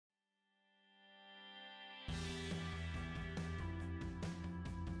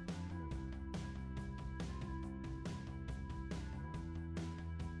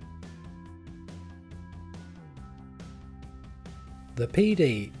The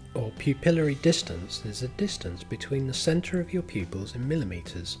PD, or pupillary distance, is the distance between the centre of your pupils in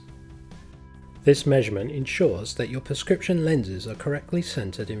millimetres. This measurement ensures that your prescription lenses are correctly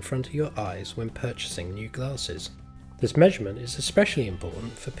centred in front of your eyes when purchasing new glasses. This measurement is especially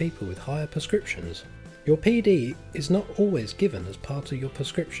important for people with higher prescriptions. Your PD is not always given as part of your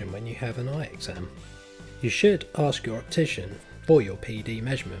prescription when you have an eye exam. You should ask your optician for your PD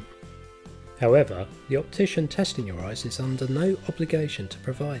measurement. However, the optician testing your eyes is under no obligation to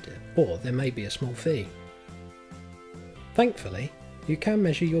provide it, or there may be a small fee. Thankfully, you can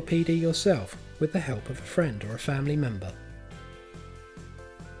measure your PD yourself with the help of a friend or a family member.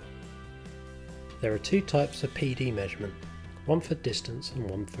 There are two types of PD measurement, one for distance and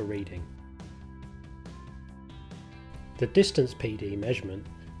one for reading. The distance PD measurement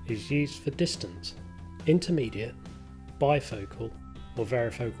is used for distance, intermediate, bifocal or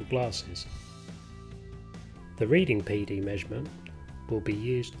varifocal glasses. The reading PD measurement will be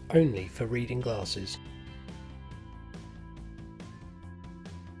used only for reading glasses.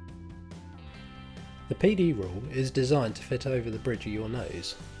 The PD rule is designed to fit over the bridge of your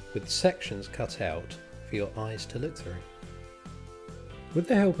nose, with sections cut out for your eyes to look through. With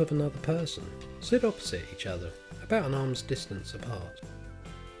the help of another person, sit opposite each other, about an arm's distance apart.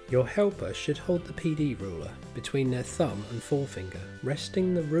 Your helper should hold the PD ruler between their thumb and forefinger,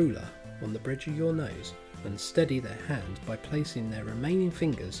 resting the ruler on the bridge of your nose, and steady their hand by placing their remaining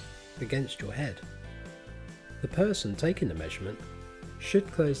fingers against your head. The person taking the measurement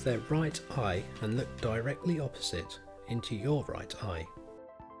should close their right eye and look directly opposite into your right eye.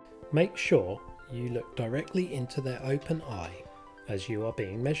 Make sure you look directly into their open eye as you are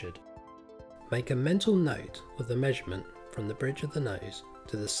being measured. Make a mental note of the measurement from the bridge of the nose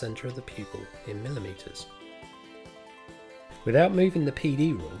to the centre of the pupil in millimetres. Without moving the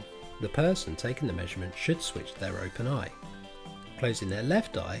PD rule, the person taking the measurement should switch their open eye, closing their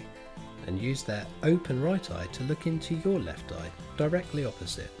left eye, and use their open right eye to look into your left eye, directly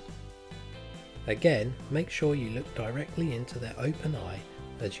opposite. Again, make sure you look directly into their open eye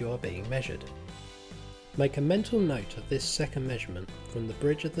as you are being measured. Make a mental note of this second measurement from the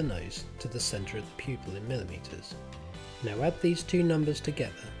bridge of the nose to the centre of the pupil in millimetres. Now add these two numbers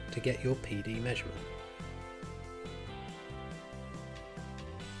together to get your PD measurement.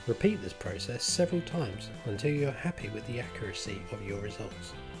 Repeat this process several times until you are happy with the accuracy of your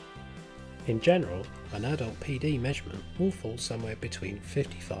results. In general, an adult PD measurement will fall somewhere between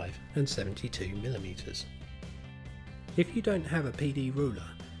 55 and 72 millimetres. If you don't have a PD ruler,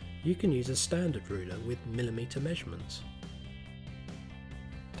 you can use a standard ruler with millimetre measurements.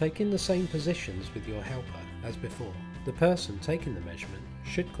 Taking the same positions with your helper as before, the person taking the measurement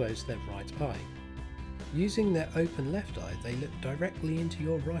should close their right eye. Using their open left eye, they look directly into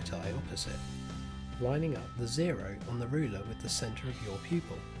your right eye opposite, lining up the 0 on the ruler with the centre of your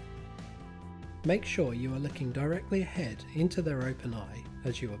pupil. Make sure you are looking directly ahead into their open eye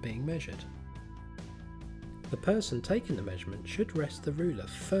as you are being measured. The person taking the measurement should rest the ruler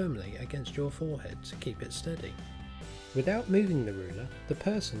firmly against your forehead to keep it steady. Without moving the ruler, the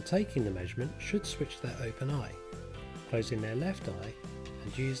person taking the measurement should switch their open eye, closing their left eye,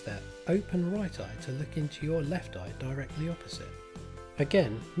 and use their open right eye to look into your left eye directly opposite.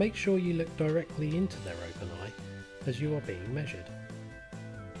 Again, make sure you look directly into their open eye as you are being measured.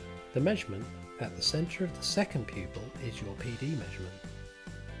 The measurement at the centre of the second pupil is your PD measurement.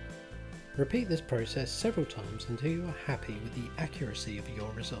 Repeat this process several times until you are happy with the accuracy of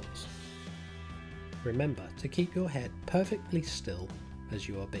your results. Remember to keep your head perfectly still as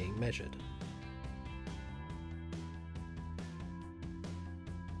you are being measured.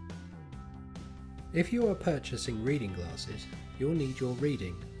 If you are purchasing reading glasses, you'll need your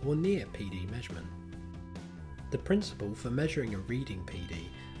reading or near PD measurement. The principle for measuring a reading PD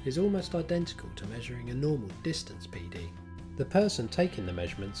is almost identical to measuring a normal distance PD. The person taking the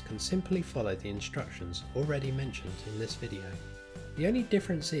measurements can simply follow the instructions already mentioned in this video. The only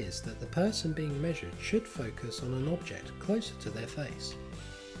difference is that the person being measured should focus on an object closer to their face.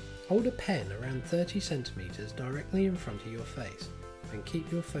 Hold a pen around 30 cm directly in front of your face and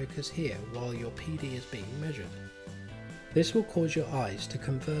keep your focus here while your PD is being measured. This will cause your eyes to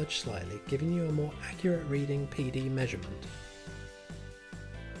converge slightly, giving you a more accurate reading PD measurement.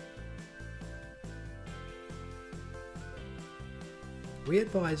 We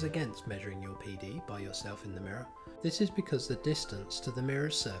advise against measuring your PD by yourself in the mirror. This is because the distance to the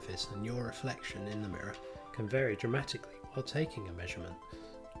mirror's surface and your reflection in the mirror can vary dramatically while taking a measurement,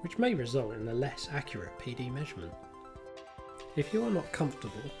 which may result in a less accurate PD measurement. If you are not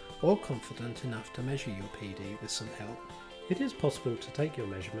comfortable or confident enough to measure your PD with some help, it is possible to take your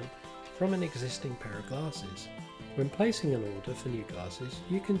measurement from an existing pair of glasses. When placing an order for new glasses,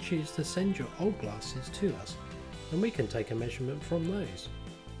 you can choose to send your old glasses to us, and we can take a measurement from those.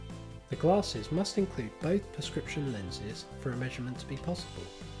 The glasses must include both prescription lenses for a measurement to be possible.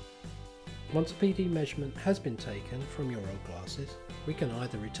 Once a PD measurement has been taken from your old glasses, we can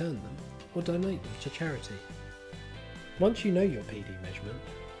either return them or donate them to charity. Once you know your PD measurement,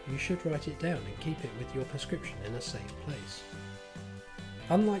 you should write it down and keep it with your prescription in a safe place.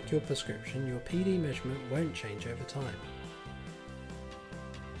 Unlike your prescription, your PD measurement won't change over time.